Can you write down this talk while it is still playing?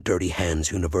Dirty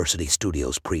Hands University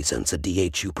Studios presents a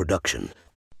DHU production.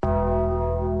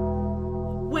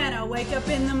 When I wake up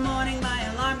in the morning, my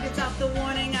alarm gives off the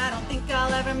warning. I don't think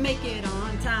I'll ever make it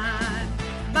on time.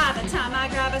 By the time I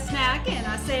grab a snack and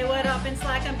I say what up in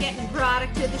Slack, I'm getting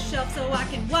product to the shelf so I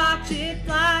can watch it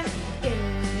fly.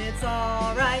 It's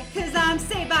alright, cause I'm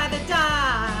saved by the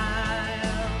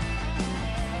dial.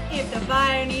 If the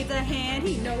buyer needs a hand,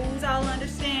 he knows I'll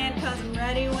understand, cause I'm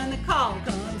ready when the call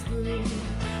comes through.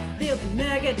 There'll be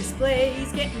mega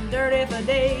displays, getting dirty for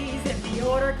days. If the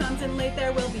order comes in late,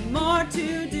 there will be more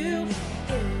to do.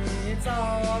 It's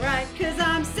alright, cause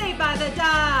I'm saved by the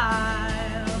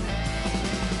dial.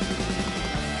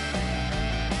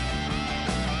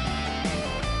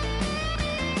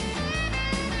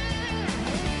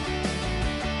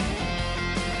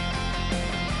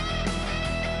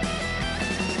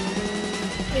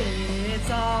 It's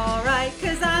alright,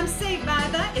 cause I'm saved by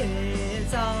the.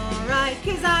 It's alright,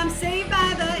 cause I'm saved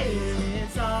by the.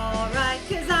 It's alright,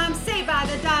 cause I'm saved by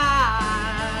the dial.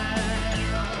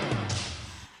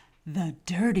 The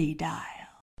Dirty Dial.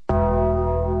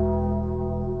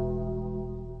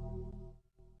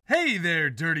 Hey there,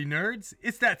 dirty nerds.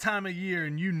 It's that time of year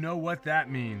and you know what that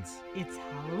means. It's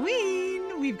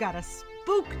Halloween. We've got a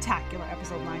spooktacular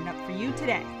episode lined up for you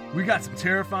today. We got some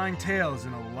terrifying tales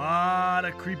and a lot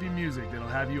of creepy music that'll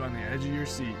have you on the edge of your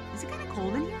seat. Is it kind of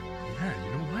cold in here? Yeah,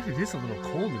 you know what? It is a little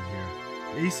cold in here.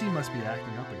 The AC must be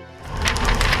acting up again.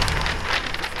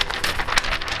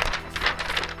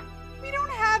 We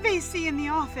don't have AC in the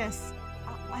office.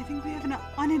 I think we have an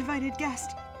uninvited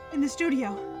guest in the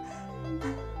studio.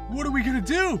 What are we gonna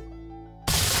do?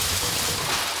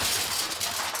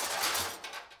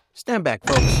 Stand back,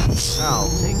 folks. I'll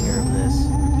take care of this.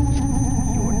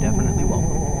 You're definitely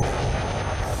welcome.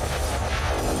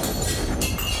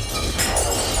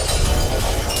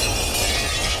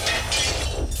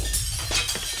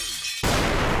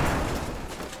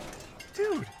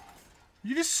 Dude,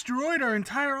 you destroyed our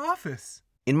entire office.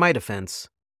 In my defense,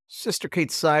 Sister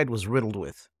Kate's side was riddled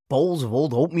with bowls of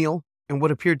old oatmeal and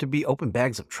what appeared to be open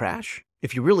bags of trash.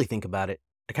 If you really think about it,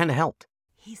 it kind of helped.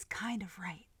 He's kind of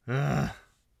right.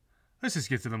 Let's just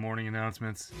get to the morning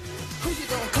announcements. Who you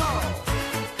gonna call?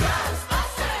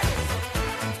 Ghostbusters!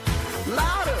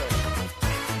 Louder!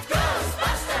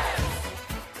 Ghostbusters!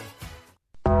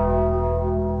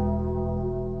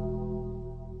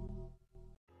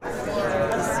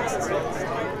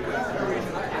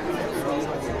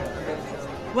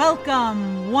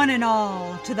 Welcome, one and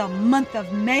all, to the month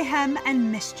of mayhem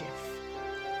and mischief,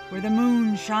 where the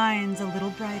moon shines a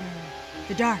little brighter,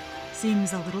 the dark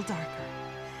seems a little darker,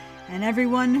 and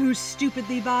everyone who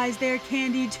stupidly buys their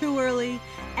candy too early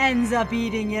ends up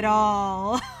eating it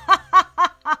all.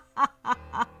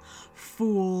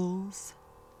 Fools.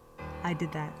 I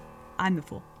did that. I'm the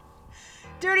fool.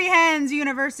 Dirty Hands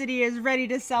University is ready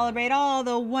to celebrate all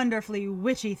the wonderfully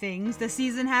witchy things the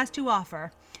season has to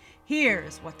offer.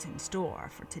 Here's what's in store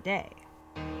for today.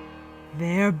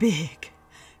 They're big.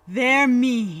 They're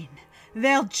mean.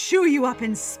 They'll chew you up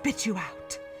and spit you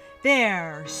out.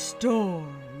 They're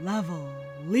store-level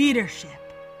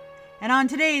leadership. And on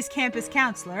today's campus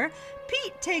counselor,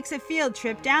 Pete takes a field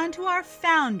trip down to our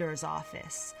founder's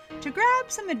office to grab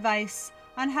some advice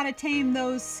on how to tame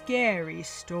those scary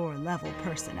store-level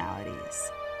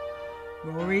personalities.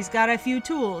 Rory's got a few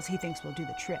tools he thinks will do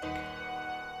the trick.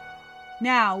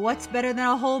 Now, what's better than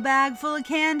a whole bag full of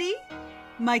candy?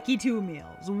 Mikey Two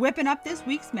Meals, whipping up this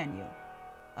week's menu.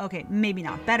 Okay, maybe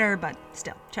not better, but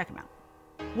still, check him out.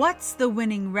 What's the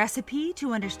winning recipe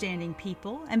to understanding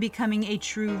people and becoming a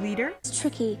true leader? It's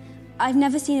tricky. I've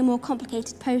never seen a more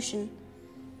complicated potion.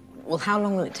 Well, how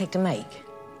long will it take to make?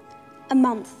 A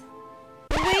month.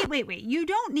 Wait. You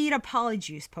don't need a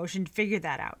polyjuice potion to figure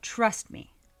that out. Trust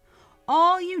me.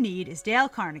 All you need is Dale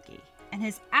Carnegie and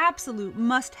his absolute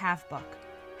must-have book,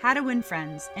 How to Win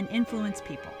Friends and Influence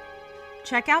People.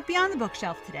 Check out Beyond the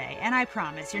Bookshelf today, and I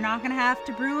promise you're not going to have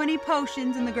to brew any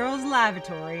potions in the girls'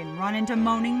 lavatory and run into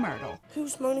Moaning Myrtle.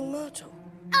 Who's Moaning Myrtle?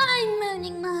 I'm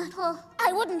Moaning Myrtle.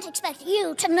 I wouldn't expect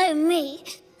you to know me.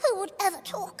 Who would ever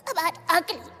talk about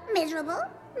ugly, miserable,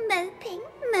 moping,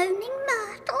 moaning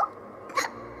Myrtle?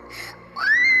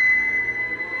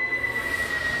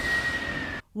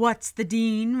 What's the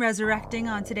dean resurrecting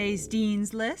on today's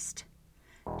dean's list?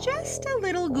 Just a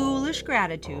little ghoulish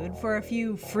gratitude for a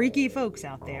few freaky folks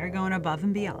out there going above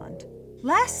and beyond.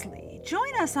 Lastly,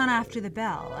 join us on After the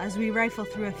Bell as we rifle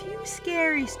through a few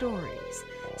scary stories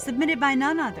submitted by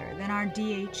none other than our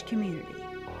DH community.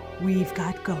 We've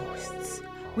got ghosts.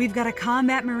 We've got a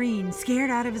combat marine scared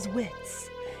out of his wits.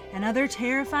 and other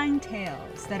terrifying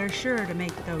tales that are sure to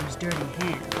make those dirty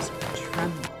hands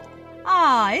tremble.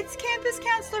 Ah, it's Campus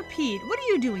Counselor Pete. What are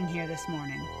you doing here this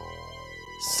morning?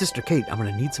 Sister Kate, I'm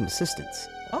gonna need some assistance.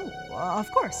 Oh,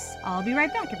 of course. I'll be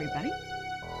right back, everybody.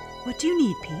 What do you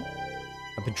need, Pete?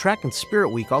 I've been tracking Spirit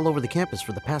Week all over the campus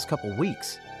for the past couple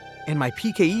weeks, and my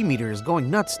PKE meter is going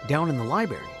nuts down in the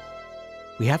library.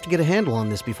 We have to get a handle on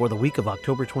this before the week of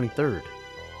October 23rd,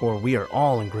 or we are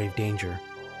all in grave danger.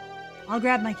 I'll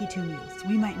grab Mikey 2 meals.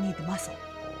 We might need the muscle.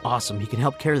 Awesome, he can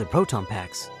help carry the proton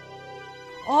packs.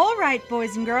 All right,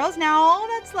 boys and girls, now all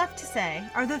that's left to say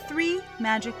are the 3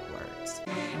 magic words.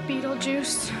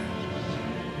 Beetlejuice.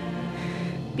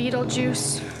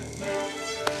 Beetlejuice.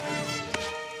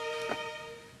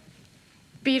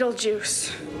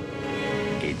 Beetlejuice.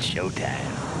 It's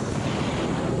showtime.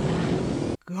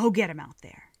 Go get him out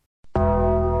there.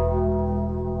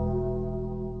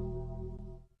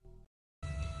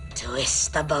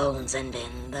 Twist the bones and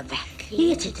bend the back.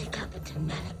 Here to take up a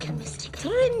manic mystic.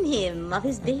 Trim him of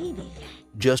his baby fat.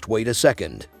 Just wait a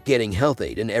second. Getting Health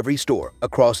Aid in every store,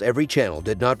 across every channel,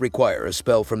 did not require a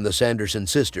spell from the Sanderson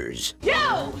sisters. You!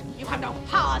 You have no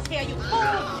powers here, you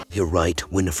fool! You're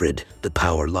right, Winifred. The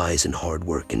power lies in hard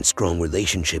work and strong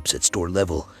relationships at store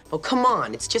level. Oh, come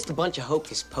on. It's just a bunch of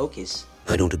hocus pocus.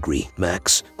 I don't agree,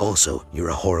 Max. Also, you're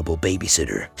a horrible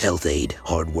babysitter. Health Aid,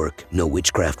 hard work, no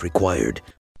witchcraft required.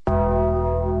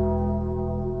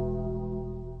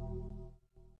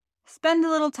 Spend a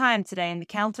little time today in the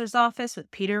counselor's office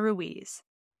with Peter Ruiz.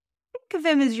 Think of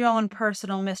him as your own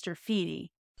personal Mr.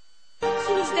 Feeny.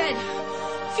 Feeney's dead.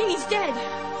 Feeney's dead.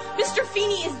 Mr.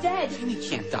 Feeney is dead. Feeny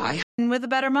can't die. And with a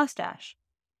better mustache.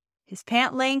 His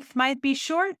pant length might be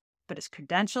short, but his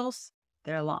credentials,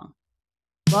 they're long.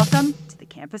 Welcome to the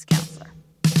Campus Counselor.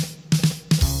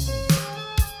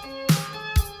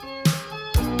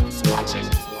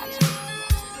 Swatching.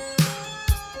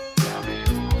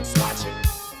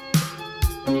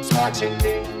 Who's watching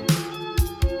me?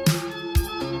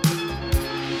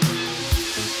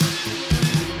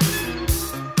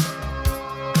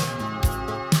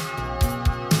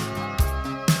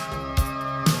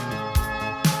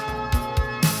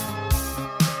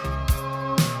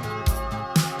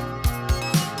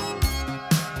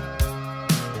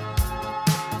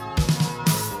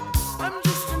 I'm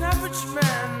just an average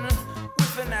man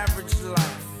with an average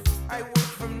life. I work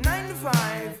from 9 to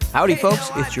 5. Howdy, folks.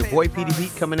 It's your boy Petey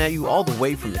Pete coming at you all the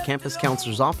way from the Campus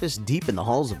Counselor's office deep in the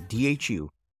halls of DHU.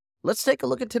 Let's take a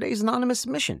look at today's anonymous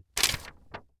submission.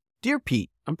 Dear Pete,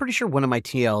 I'm pretty sure one of my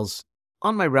TLs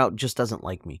on my route just doesn't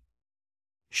like me.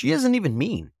 She isn't even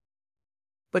mean,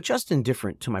 but just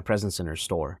indifferent to my presence in her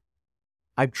store.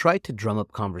 I've tried to drum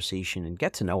up conversation and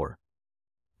get to know her,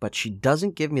 but she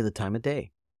doesn't give me the time of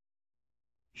day.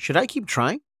 Should I keep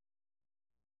trying?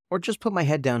 Or just put my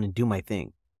head down and do my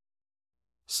thing?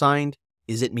 Signed,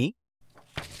 Is It Me?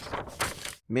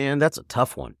 Man, that's a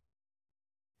tough one.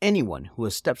 Anyone who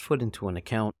has stepped foot into an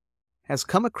account has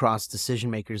come across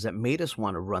decision makers that made us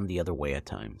want to run the other way at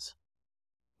times.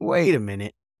 Wait a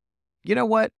minute. You know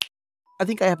what? I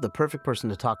think I have the perfect person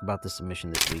to talk about this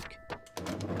submission this week.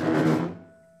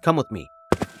 Come with me.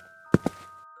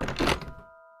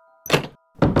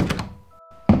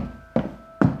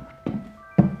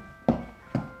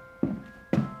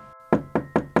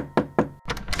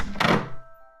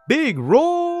 Big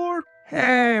Roar!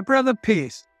 Hey, Brother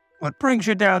Peace. What brings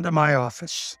you down to my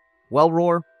office? Well,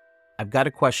 Roar, I've got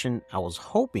a question I was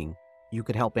hoping you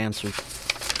could help answer.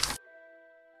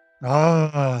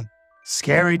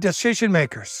 Scary decision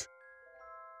makers.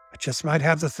 I just might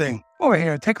have the thing. Over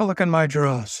here, take a look in my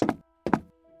drawers.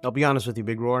 I'll be honest with you,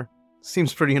 Big Roar.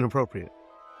 Seems pretty inappropriate.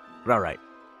 But all right.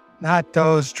 Not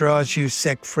those drawers, you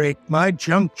sick freak. My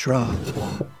junk drawer.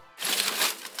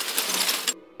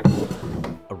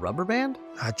 A rubber band?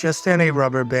 Not just any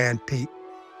rubber band, Pete.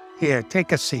 Here,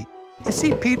 take a seat. You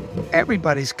see, Pete,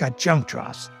 everybody's got junk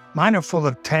drawers. Mine are full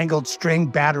of tangled string,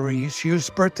 batteries,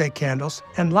 used birthday candles,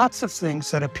 and lots of things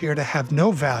that appear to have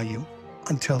no value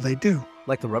until they do.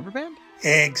 Like the rubber band?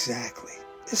 Exactly.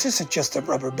 This isn't just a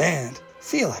rubber band.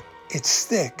 Feel it. It's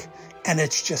thick, and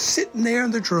it's just sitting there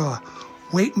in the drawer,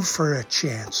 waiting for a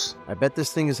chance. I bet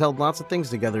this thing has held lots of things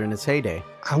together in its heyday.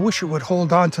 I wish it would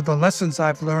hold on to the lessons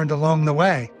I've learned along the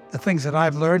way, the things that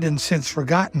I've learned and since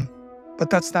forgotten. But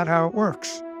that's not how it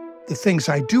works. The things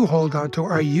I do hold on to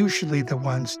are usually the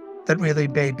ones that really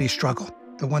made me struggle,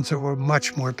 the ones that were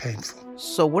much more painful.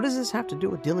 So what does this have to do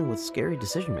with dealing with scary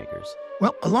decision makers?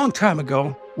 Well, a long time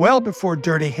ago, well before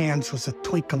Dirty Hands was a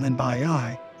twinkle in my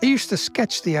eye, I used to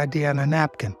sketch the idea on a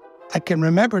napkin. I can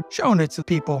remember showing it to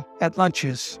people at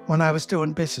lunches when I was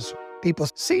doing business. People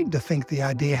seemed to think the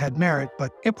idea had merit,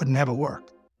 but it would never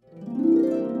work.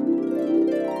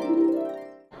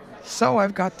 So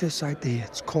I've got this idea.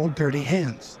 It's called Dirty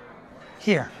Hands.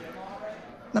 Here,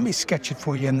 let me sketch it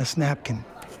for you in this napkin.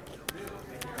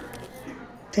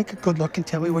 Take a good look and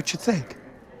tell me what you think.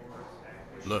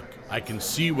 Look, I can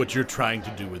see what you're trying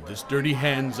to do with this Dirty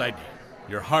Hands idea.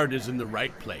 Your heart is in the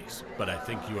right place, but I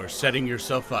think you are setting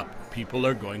yourself up. People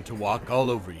are going to walk all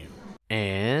over you.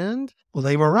 And? Well,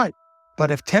 they were right.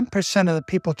 But if 10% of the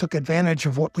people took advantage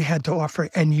of what we had to offer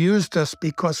and used us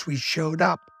because we showed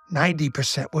up,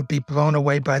 90% would be blown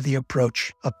away by the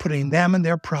approach of putting them and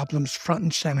their problems front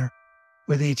and center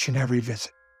with each and every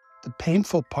visit. The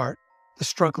painful part, the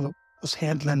struggle, was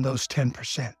handling those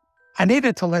 10%. I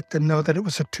needed to let them know that it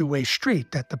was a two-way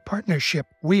street, that the partnership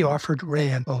we offered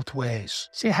ran both ways.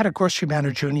 See, I had a grocery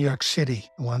manager in New York City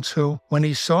once who, when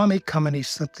he saw me coming, he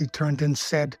simply turned and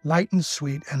said, light and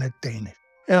sweet and a Danish.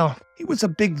 He was a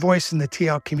big voice in the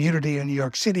TL community in New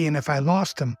York City, and if I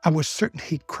lost him, I was certain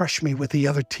he'd crush me with the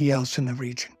other TLs in the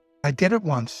region. I did it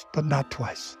once, but not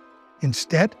twice.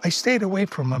 Instead, I stayed away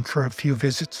from him for a few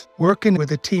visits, working with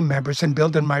the team members and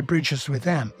building my bridges with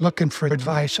them, looking for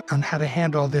advice on how to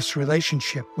handle this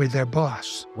relationship with their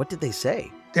boss. What did they say?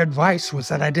 Their advice was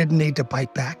that I didn't need to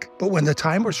bite back, but when the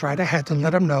time was right, I had to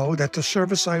let them know that the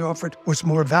service I offered was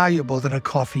more valuable than a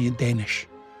coffee in Danish.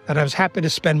 That I was happy to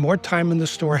spend more time in the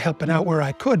store helping out where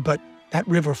I could, but that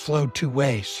river flowed two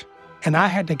ways. And I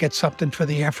had to get something for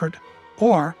the effort,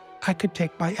 or I could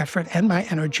take my effort and my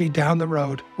energy down the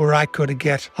road where I could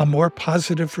get a more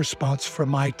positive response for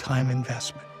my time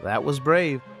investment. That was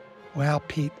brave. Well,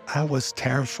 Pete, I was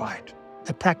terrified.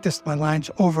 I practiced my lines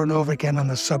over and over again on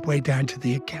the subway down to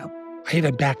the account. I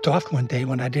even backed off one day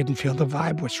when I didn't feel the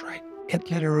vibe was right. It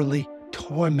literally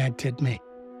tormented me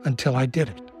until I did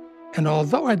it. And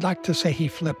although I'd like to say he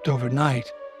flipped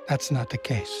overnight, that's not the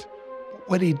case.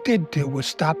 What he did do was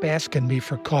stop asking me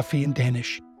for coffee in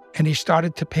Danish, and he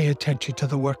started to pay attention to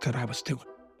the work that I was doing.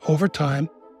 Over time,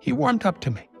 he warmed up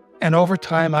to me. And over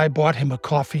time, I bought him a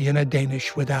coffee in a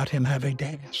Danish without him having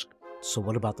to ask. So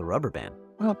what about the rubber band?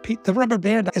 Well, Pete, the rubber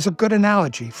band is a good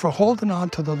analogy for holding on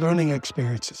to the learning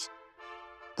experiences.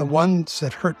 The ones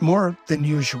that hurt more than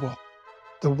usual.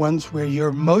 The ones where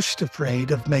you're most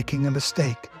afraid of making a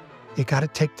mistake. You got to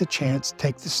take the chance,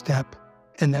 take the step,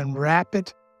 and then wrap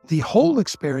it, the whole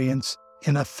experience,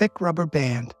 in a thick rubber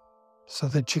band so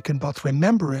that you can both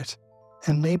remember it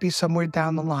and maybe somewhere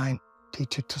down the line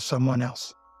teach it to someone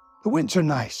else. The wins are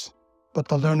nice, but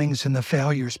the learnings and the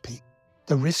failures, Pete,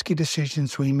 the risky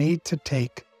decisions we need to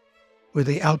take where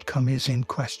the outcome is in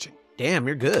question. Damn,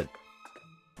 you're good.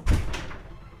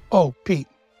 Oh, Pete,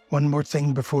 one more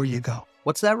thing before you go.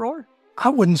 What's that, Roar? I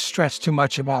wouldn't stress too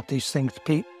much about these things,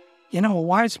 Pete. You know, a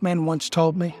wise man once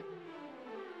told me,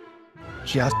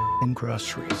 just in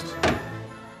groceries.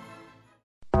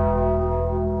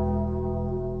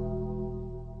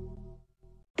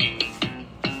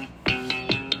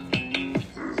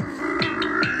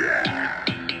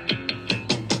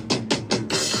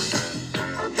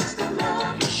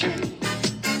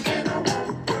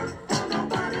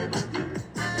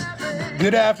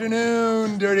 Good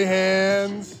afternoon, Dirty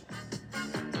Hands.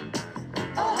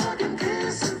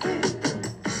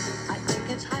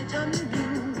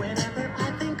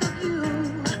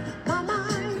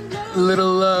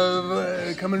 Little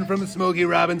love coming from Smokey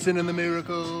Robinson and the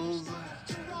Miracles.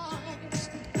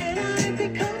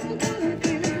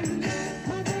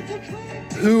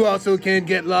 Who also can't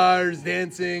get Lars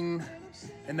dancing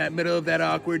in that middle of that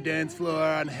awkward dance floor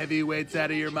on heavy weights out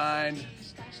of your mind?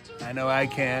 I know I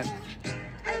can't.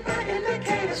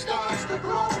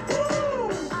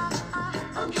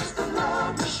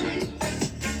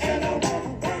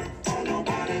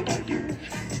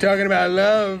 Talking about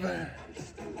love.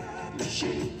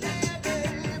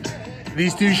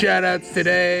 These two shout-outs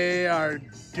today are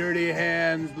Dirty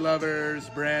Hands lovers,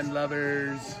 brand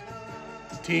lovers,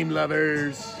 team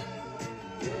lovers.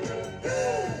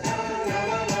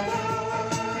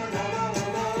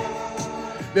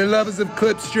 They're lovers of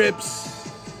clip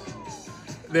strips.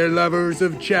 They're lovers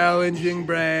of challenging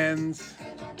brands.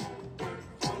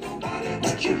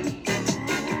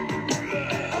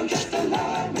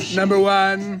 Number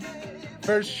one,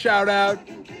 first shout out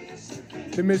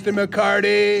to Mr.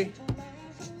 McCarty,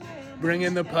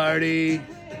 bringing the party,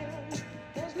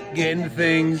 getting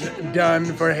things done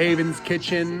for Haven's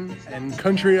Kitchen and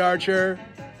Country Archer.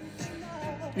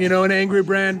 You know, an angry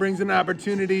brand brings an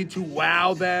opportunity to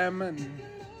wow them, and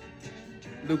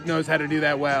Luke knows how to do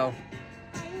that well.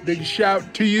 Big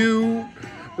shout to you,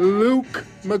 Luke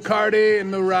McCarty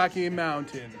in the Rocky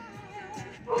Mountain.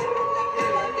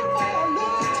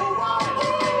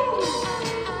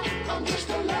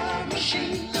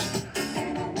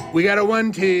 We got a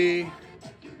 1 T.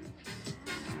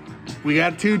 We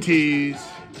got 2 T's.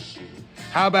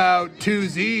 How about 2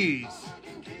 Z's?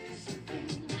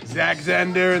 Zach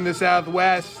Zender in the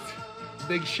Southwest.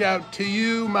 Big shout to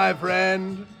you, my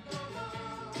friend.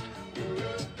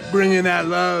 Bringing that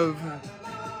love.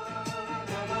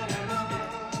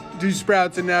 To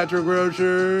Sprouts and Natural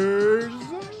Grocers.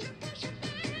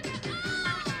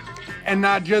 And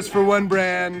not just for one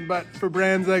brand, but for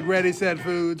brands like Ready Set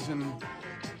Foods and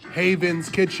Haven's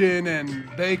Kitchen and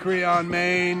Bakery on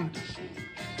Main.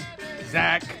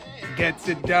 Zach gets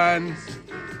it done.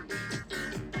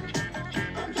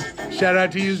 Shout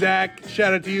out to you, Zach.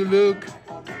 Shout out to you, Luke.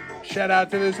 Shout out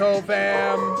to this whole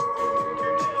fam.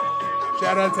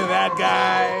 Shout out to that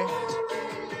guy.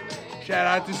 Shout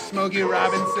out to Smokey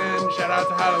Robinson. Shout out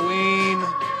to Halloween.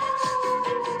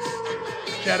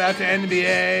 Shout out to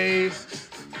NBA.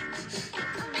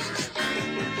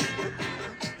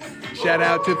 Shout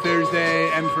out to Thursday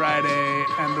and Friday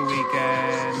and the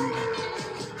weekend.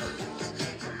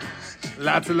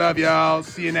 Lots of love, y'all.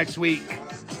 See you next week.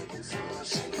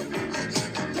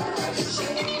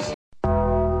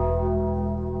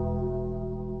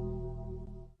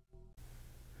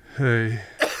 Hey.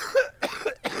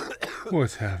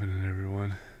 What's happening,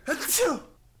 everyone?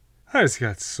 I just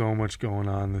got so much going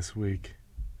on this week.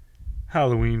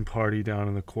 Halloween party down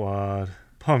in the quad.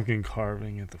 Pumpkin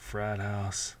carving at the frat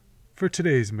house. For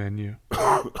today's menu,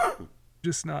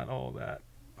 just not all that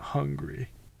hungry.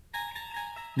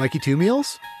 Mikey, 2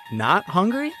 meals? Not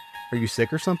hungry? Are you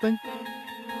sick or something?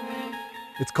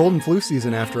 It's cold and flu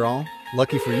season after all.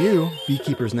 Lucky for you,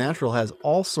 Beekeepers Natural has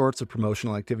all sorts of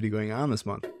promotional activity going on this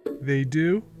month. They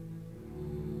do?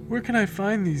 Where can I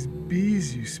find these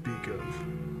bees you speak of?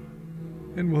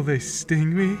 And will they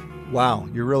sting me? Wow,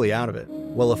 you're really out of it.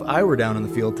 Well, if I were down in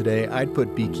the field today, I'd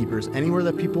put Beekeepers anywhere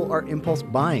that people are impulse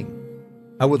buying.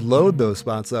 I would load those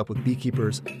spots up with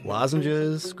Beekeepers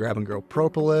lozenges, grab-and-go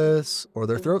propolis, or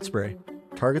their throat spray.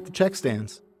 Target the check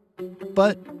stands.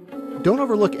 But don't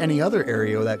overlook any other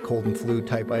area of that cold and flu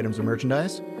type items or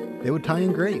merchandise. They would tie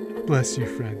in great. Bless you,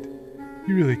 friend.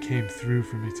 You really came through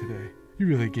for me today. You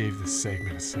really gave this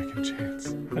segment a second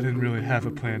chance. I didn't really have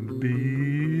a plan B.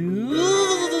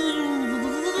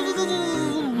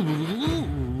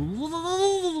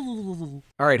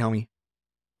 All right, homie.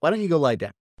 Why don't you go lie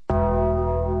down?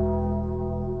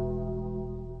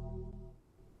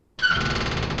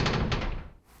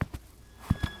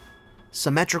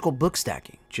 Symmetrical book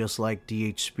stacking, just like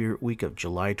DH Spirit Week of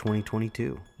July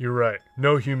 2022. You're right.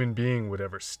 No human being would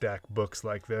ever stack books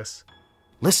like this.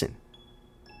 Listen.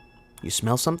 You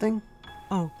smell something?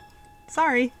 Oh,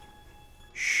 sorry.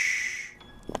 Shh.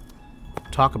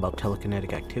 Talk about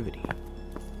telekinetic activity.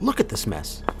 Look at this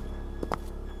mess.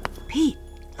 Pete,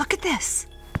 look at this.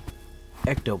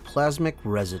 Ectoplasmic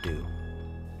residue.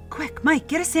 Quick, Mike,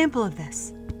 get a sample of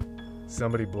this.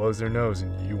 Somebody blows their nose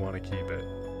and you want to keep it.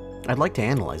 I'd like to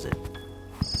analyze it.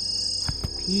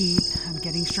 Pete, I'm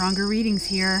getting stronger readings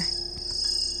here.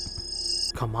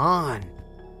 Come on.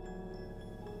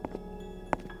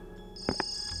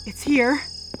 It's here.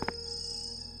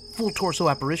 Full torso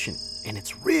apparition, and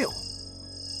it's real.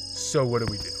 So what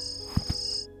do we do?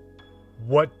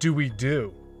 What do we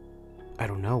do? I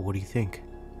don't know. What do you think?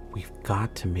 We've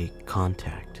got to make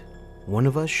contact. One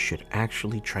of us should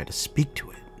actually try to speak to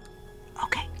it.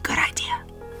 Okay, good idea.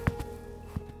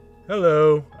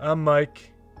 Hello, I'm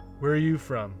Mike. Where are you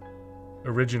from?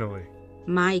 Originally.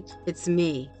 Mike, it's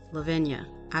me, Lovenia.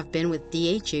 I've been with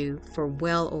DHU for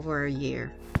well over a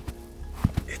year.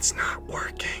 It's not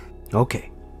working.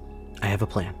 Okay, I have a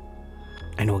plan.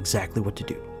 I know exactly what to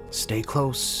do. Stay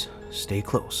close,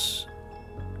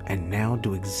 and now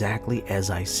do exactly as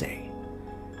I say.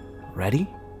 Ready?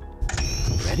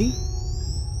 Ready?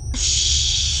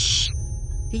 Shh!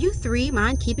 Do you 3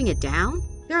 mind keeping it down?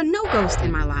 There are no ghosts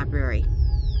in my library,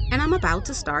 and I'm about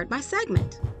to start my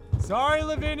segment. Sorry,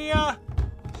 Lovenia!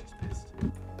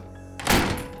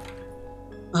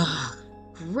 Ugh,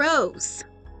 gross.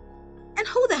 And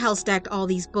who the hell stacked all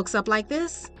these books up like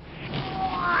this?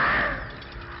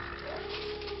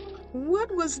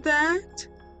 What was that?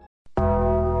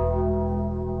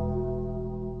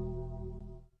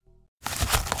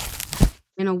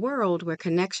 In a world where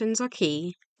connections are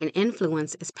key and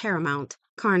influence is paramount,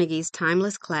 Carnegie's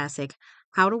timeless classic,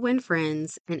 How to Win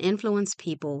Friends and Influence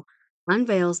People,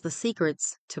 unveils the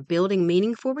secrets to building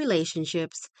meaningful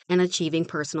relationships and achieving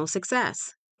personal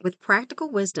success. With practical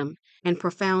wisdom and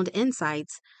profound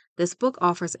insights, this book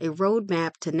offers a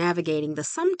roadmap to navigating the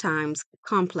sometimes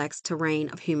complex terrain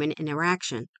of human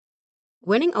interaction.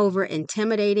 Winning over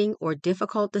intimidating or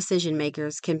difficult decision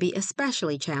makers can be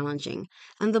especially challenging,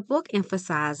 and the book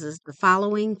emphasizes the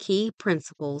following key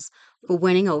principles for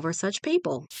winning over such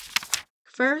people.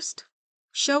 First,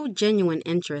 show genuine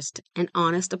interest and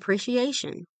honest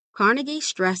appreciation. Carnegie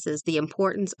stresses the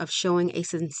importance of showing a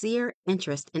sincere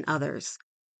interest in others.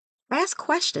 Ask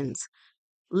questions,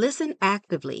 listen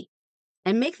actively,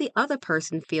 and make the other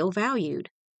person feel valued.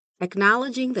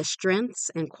 Acknowledging the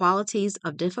strengths and qualities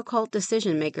of difficult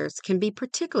decision makers can be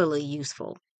particularly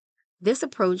useful. This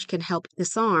approach can help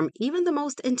disarm even the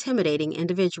most intimidating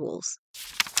individuals.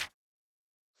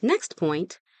 Next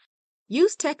point,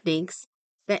 use techniques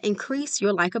that increase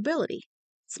your likability.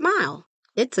 Smile.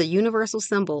 It's a universal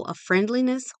symbol of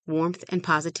friendliness, warmth, and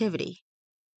positivity.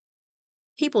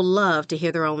 People love to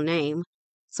hear their own name,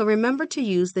 so remember to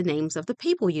use the names of the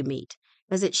people you meet,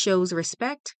 as it shows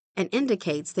respect and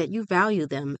indicates that you value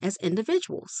them as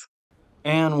individuals.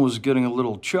 Anne was getting a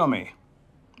little chummy.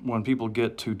 When people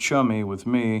get too chummy with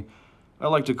me, I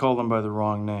like to call them by the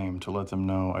wrong name to let them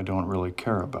know I don't really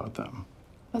care about them.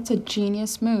 That's a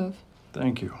genius move.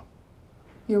 Thank you.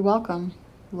 You're welcome,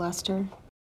 Lester.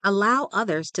 Allow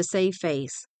others to save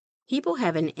face. People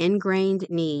have an ingrained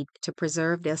need to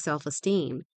preserve their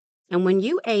self-esteem, and when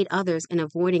you aid others in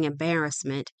avoiding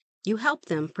embarrassment, you help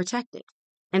them protect it.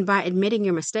 And by admitting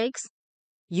your mistakes,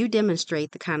 you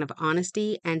demonstrate the kind of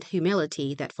honesty and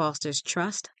humility that fosters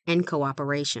trust and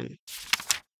cooperation.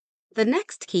 The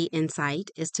next key insight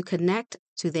is to connect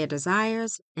to their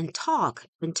desires and talk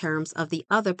in terms of the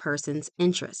other person's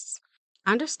interests.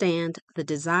 Understand the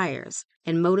desires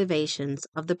and motivations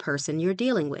of the person you're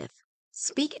dealing with.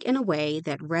 Speak in a way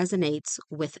that resonates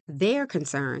with their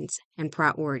concerns and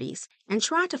priorities, and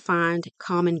try to find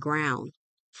common ground.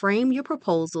 Frame your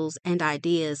proposals and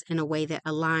ideas in a way that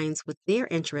aligns with their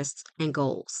interests and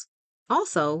goals.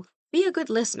 Also, be a good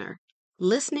listener.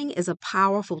 Listening is a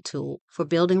powerful tool for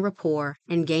building rapport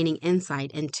and gaining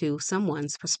insight into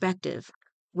someone's perspective.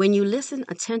 When you listen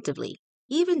attentively,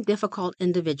 even difficult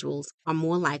individuals are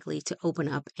more likely to open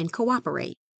up and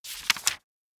cooperate.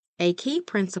 A key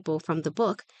principle from the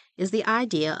book is the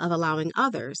idea of allowing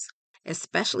others,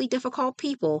 especially difficult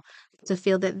people, to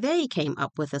feel that they came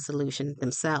up with a solution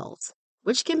themselves,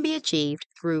 which can be achieved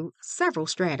through several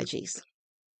strategies.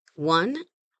 1.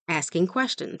 Asking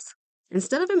questions.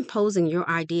 Instead of imposing your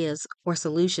ideas or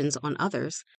solutions on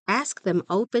others, ask them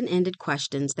open-ended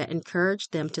questions that encourage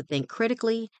them to think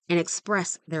critically and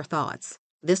express their thoughts.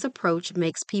 This approach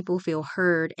makes people feel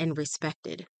heard and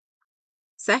respected.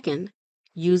 2.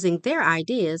 Using their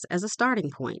ideas as a starting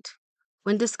point.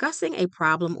 When discussing a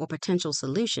problem or potential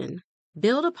solution,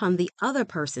 build upon the other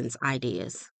person's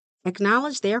ideas.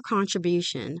 Acknowledge their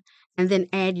contribution, and then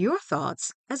add your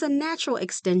thoughts as a natural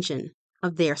extension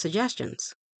of their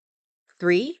suggestions.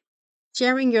 3.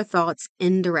 Sharing your thoughts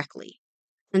indirectly.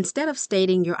 Instead of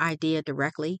stating your idea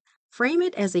directly, frame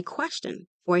it as a question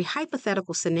or a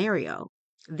hypothetical scenario.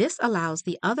 This allows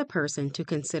the other person to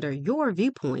consider your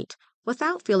viewpoint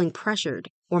without feeling pressured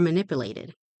or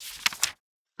manipulated.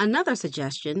 Another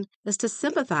suggestion is to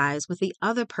sympathize with the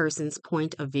other person's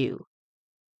point of view.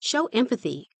 Show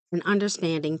empathy and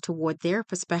understanding toward their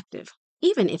perspective,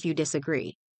 even if you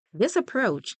disagree. This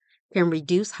approach can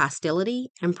reduce hostility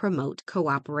and promote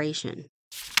cooperation.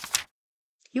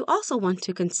 You also want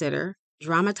to consider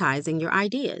dramatizing your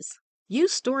ideas.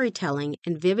 Use storytelling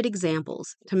and vivid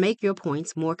examples to make your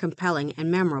points more compelling and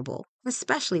memorable,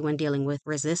 especially when dealing with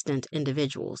resistant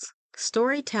individuals.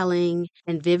 Storytelling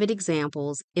and vivid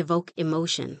examples evoke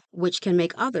emotion, which can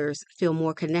make others feel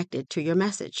more connected to your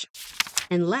message.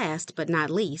 And last but not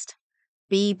least,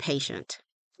 be patient.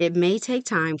 It may take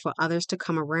time for others to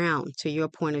come around to your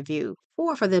point of view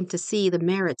or for them to see the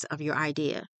merits of your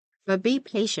idea, but be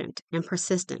patient and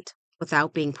persistent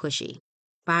without being pushy.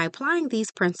 By applying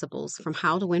these principles from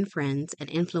How to Win Friends and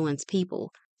Influence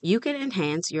People, you can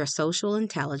enhance your social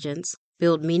intelligence,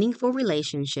 build meaningful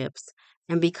relationships,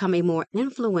 and become a more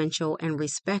influential and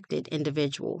respected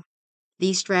individual.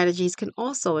 These strategies can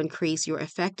also increase your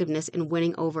effectiveness in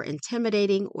winning over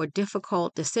intimidating or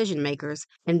difficult decision makers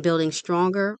and building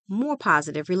stronger, more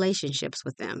positive relationships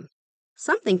with them.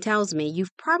 Something tells me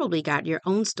you've probably got your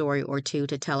own story or two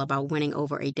to tell about winning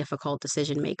over a difficult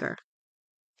decision maker.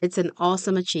 It's an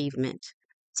awesome achievement,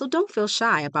 so don't feel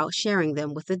shy about sharing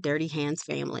them with the Dirty Hands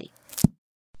family.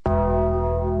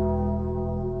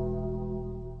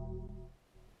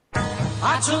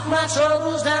 I took my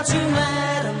troubles down to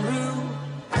Madame Rue.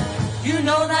 You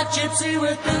know that gypsy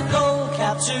with the gold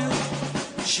cap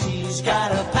too. She's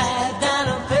got a pad down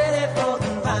a petticoat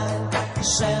and vine,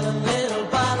 selling little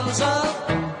bottles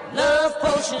of love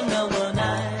potion number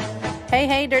 9. Hey,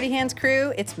 Hey, Dirty Hands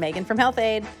crew, it's Megan from Health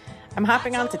Aid. I'm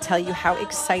hopping on to tell you how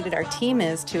excited our team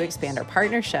is to expand our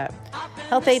partnership.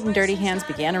 Health Aid and Dirty Hands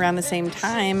began around the same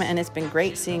time, and it's been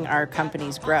great seeing our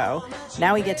companies grow.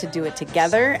 Now we get to do it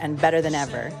together and better than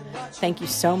ever. Thank you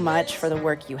so much for the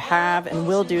work you have and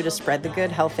will do to spread the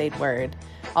good Health Aid word.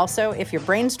 Also, if you're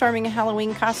brainstorming a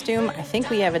Halloween costume, I think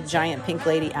we have a giant pink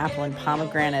lady apple and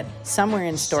pomegranate somewhere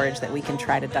in storage that we can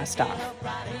try to dust off.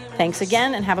 Thanks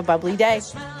again and have a bubbly day.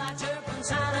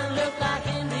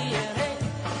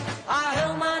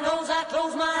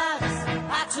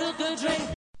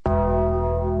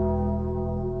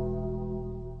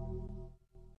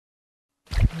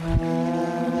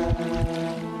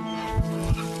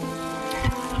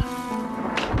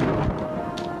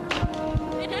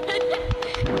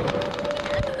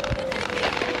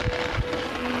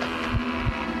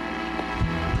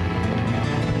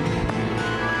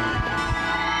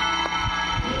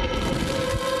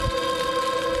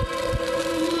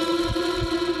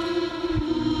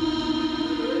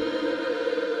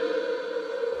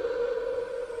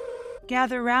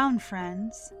 Gather round,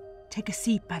 friends. Take a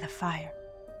seat by the fire.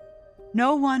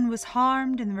 No one was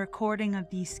harmed in the recording of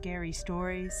these scary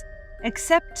stories,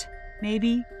 except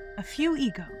maybe a few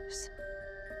egos.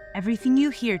 Everything you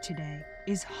hear today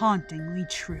is hauntingly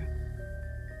true.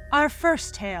 Our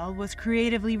first tale was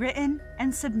creatively written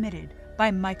and submitted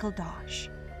by Michael Dosh,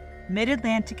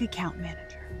 Mid-Atlantic Account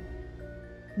Manager.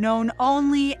 Known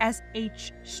only as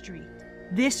H Street,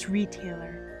 this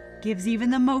retailer gives even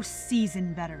the most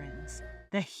seasoned veterans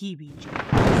the heebie-jeebies.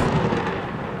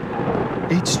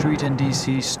 8th Street in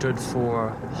DC stood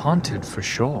for haunted for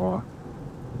sure.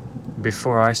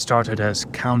 Before I started as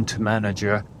count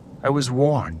manager, I was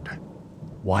warned,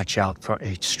 watch out for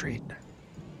 8th Street.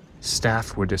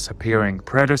 Staff were disappearing.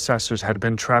 Predecessors had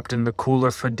been trapped in the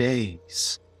cooler for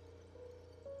days.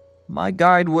 My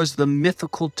guide was the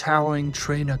mythical towering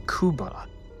trainer Kuba,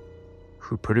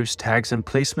 who produced tags and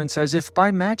placements as if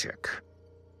by magic.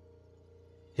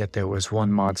 Yet there was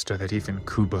one monster that even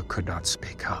Kuba could not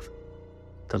speak of,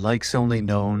 the likes only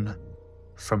known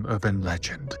from urban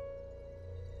legend.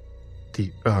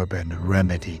 The Urban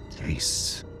Remedy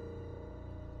Case.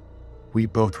 We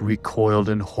both recoiled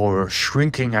in horror,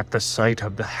 shrinking at the sight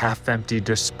of the half-empty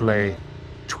display,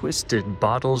 twisted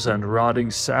bottles and rotting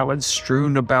salads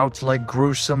strewn about like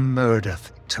gruesome murder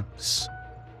victims.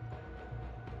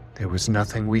 There was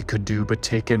nothing we could do but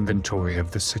take inventory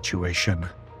of the situation.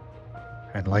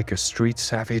 And like a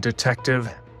street-savvy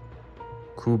detective,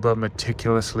 Kuba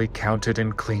meticulously counted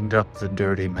and cleaned up the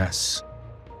dirty mess.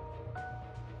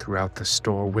 Throughout the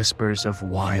store, whispers of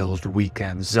wild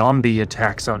weekends, zombie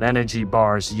attacks on energy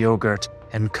bars, yogurt,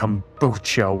 and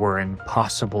kombucha were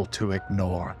impossible to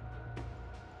ignore.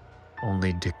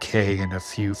 Only decay and a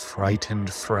few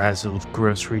frightened, frazzled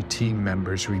grocery team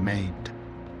members remained.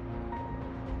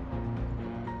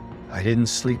 I didn't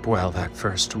sleep well that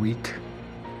first week,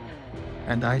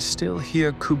 and I still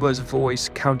hear Kuba's voice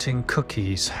counting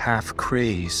cookies, half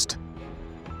crazed.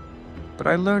 But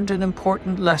I learned an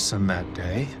important lesson that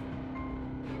day.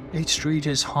 8th Street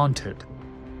is haunted,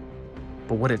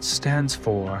 but what it stands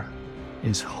for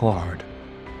is hard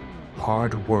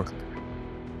work.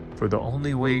 For the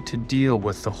only way to deal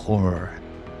with the horror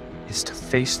is to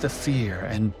face the fear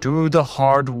and do the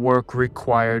hard work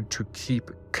required to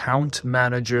keep count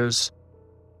managers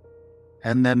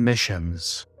and their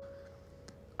missions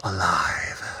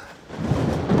alive.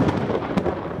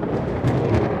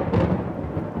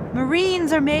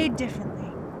 Marines are made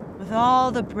differently, with all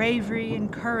the bravery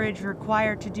and courage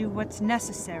required to do what's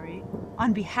necessary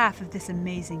on behalf of this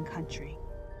amazing country.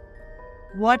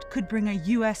 What could bring a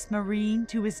U.S. Marine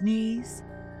to his knees?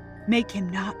 Make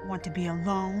him not want to be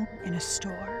alone in a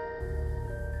store?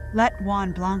 Let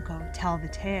Juan Blanco tell the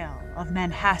tale of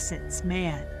Manhasset's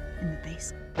man in the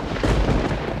basement.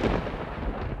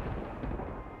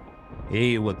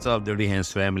 Hey, what's up, Dirty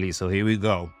Hands family? So here we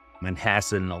go.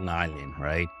 Manhasset, Long Island,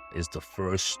 right? Is the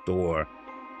first store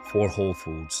for Whole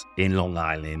Foods in Long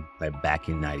Island, like back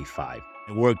in '95.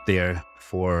 I worked there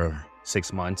for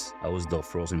 6 months. I was the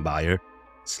frozen buyer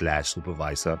 /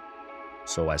 supervisor.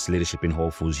 So as leadership in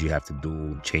Whole Foods, you have to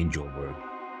do changeover.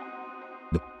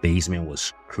 The basement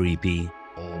was creepy,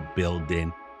 old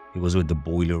building. It was where the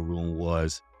boiler room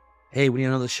was. Hey, we need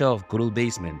another shelf. Go to the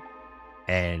basement.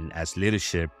 And as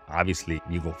leadership, obviously,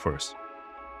 you go first,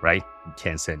 right? You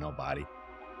can't send nobody.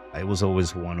 It was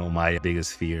always one of my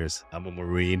biggest fears. I'm a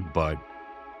Marine, but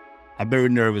I'm very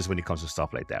nervous when it comes to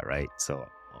stuff like that, right? So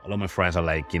a lot of my friends are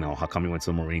like, how come you went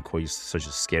to the Marine Corps? You're such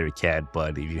a scary cat,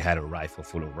 but if you had a rifle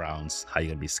full of rounds, how you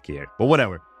gonna be scared? But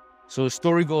whatever. So the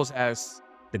story goes as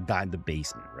the guy in the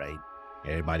basement, right?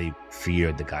 Everybody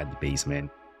feared the guy in the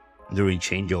basement. During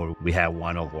changeover, we had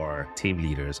one of our team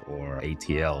leaders or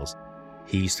ATLs.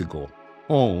 He used to go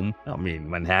home. I mean,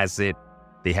 Manhasset,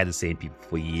 they had the same people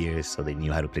for years, so they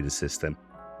knew how to play the system.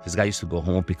 This guy used to go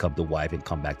home, pick up the wife, and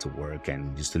come back to work,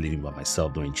 and just to leave him by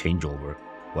myself during changeover,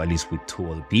 or at least with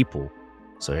 2 other people.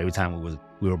 So every time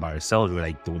we were by ourselves, we were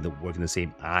like doing the work in the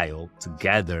same aisle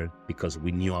together because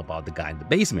we knew about the guy in the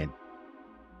basement.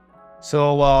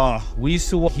 So we used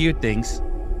to hear things,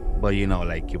 but you know,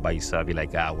 like you're by yourself, you're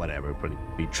like, whatever, but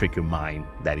you trick your mind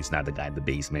that it's not the guy in the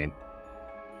basement.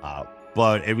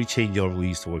 But every changeover, we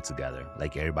used to work together.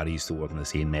 Like everybody used to work in the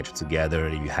same metro together.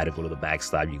 If you had to go to the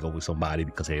backstop, you go with somebody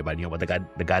because everybody knew about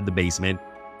the guy in the basement.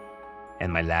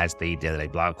 And my last day there,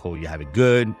 like, Blanco, you have it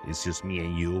good. It's just me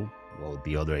and you, well,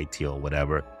 the other ATO,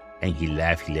 whatever. And he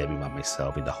left me by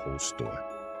myself in the whole store.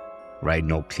 Right?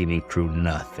 No cleaning crew,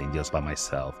 nothing, just by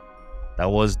myself.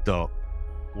 That was the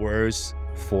worst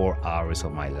 4 hours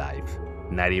of my life.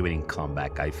 Not even in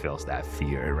comeback, I felt that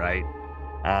fear, right?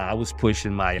 I was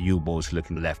pushing my U-boats,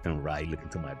 looking left and right, looking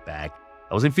to my back.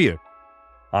 I was in fear.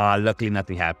 Luckily,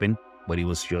 nothing happened, but it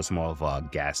was just more of a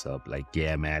gas up. Like,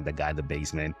 yeah, man, the guy in the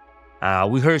basement.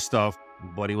 We heard stuff,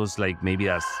 but it was like maybe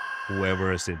that's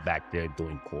whoever is back there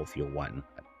doing coffee or whatnot.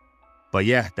 But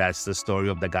yeah, that's the story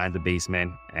of the guy in the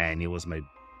basement, and it was my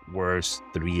worst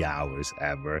 3 hours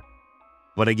ever.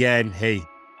 But again, hey,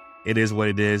 it is what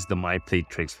it is. The mind played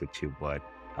tricks with you, but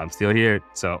I'm still here,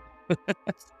 so...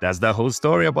 That's the whole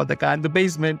story about the guy in the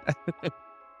basement.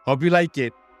 Hope you like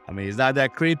it. I mean, it's not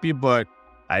that creepy, but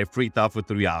I freaked out for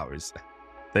 3 hours.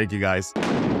 Thank you, guys.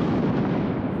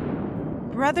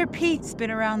 Brother Pete's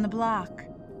been around the block.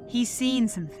 He's seen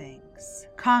some things,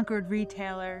 conquered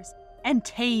retailers, and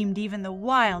tamed even the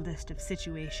wildest of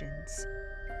situations.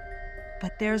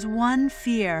 But there's one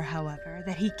fear, however,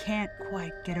 that he can't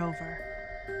quite get over.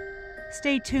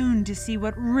 Stay tuned to see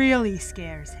what really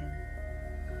scares him.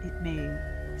 It may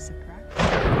surprise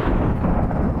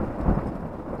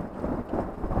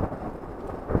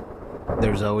you.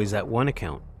 There's always that one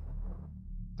account.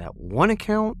 That one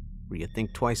account where you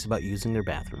think twice about using their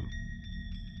bathroom.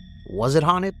 Was it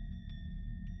haunted?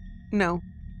 No.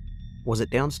 Was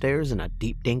it downstairs in a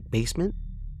deep, dank basement?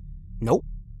 Nope.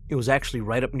 It was actually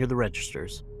right up near the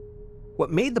registers.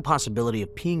 What made the possibility of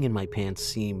peeing in my pants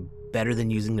seem better than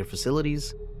using their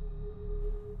facilities?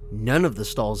 None of the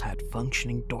stalls had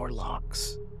functioning door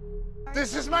locks.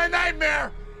 This is my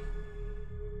nightmare!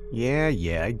 Yeah,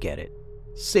 I get it.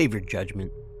 Save your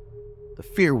judgment. The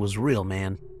fear was real,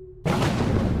 man.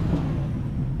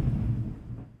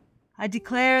 I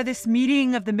declare this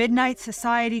meeting of the Midnight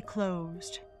Society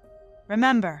closed.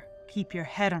 Remember, keep your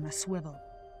head on a swivel.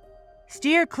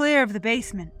 Steer clear of the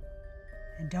basement.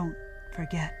 And don't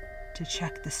forget to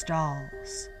check the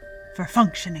stalls for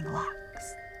functioning locks.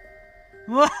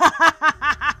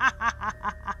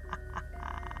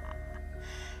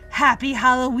 Happy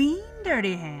Halloween,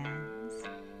 Dirty Hands.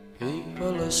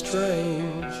 People are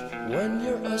strange when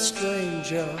you're a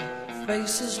stranger.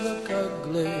 Faces look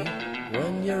ugly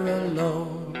when you're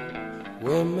alone.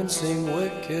 Women seem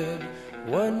wicked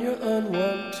when you're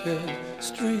unwanted.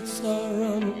 Streets are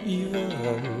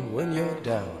uneven when you're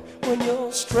down. When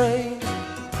you're strange,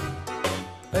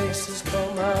 faces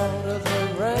come out of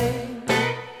the rain.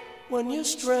 When you're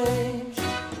strange,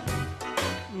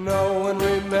 no one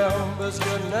remembers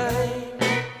your name.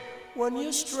 When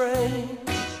you're strange,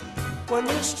 when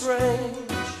you're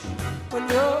strange, when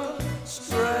you're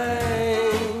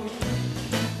strange.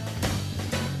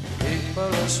 People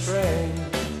are strange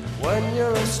when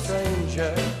you're a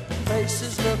stranger.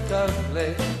 Faces look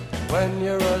ugly when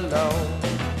you're alone.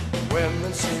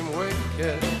 Women seem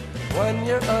wicked when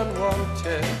you're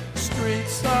unwanted.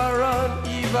 Streets are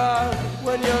uneven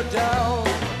when you're down.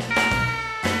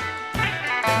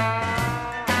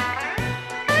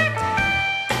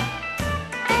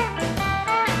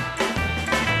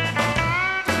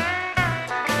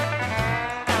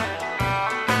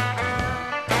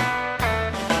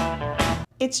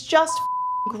 It's just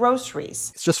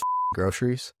groceries. It's just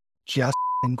groceries. Just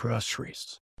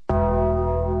groceries.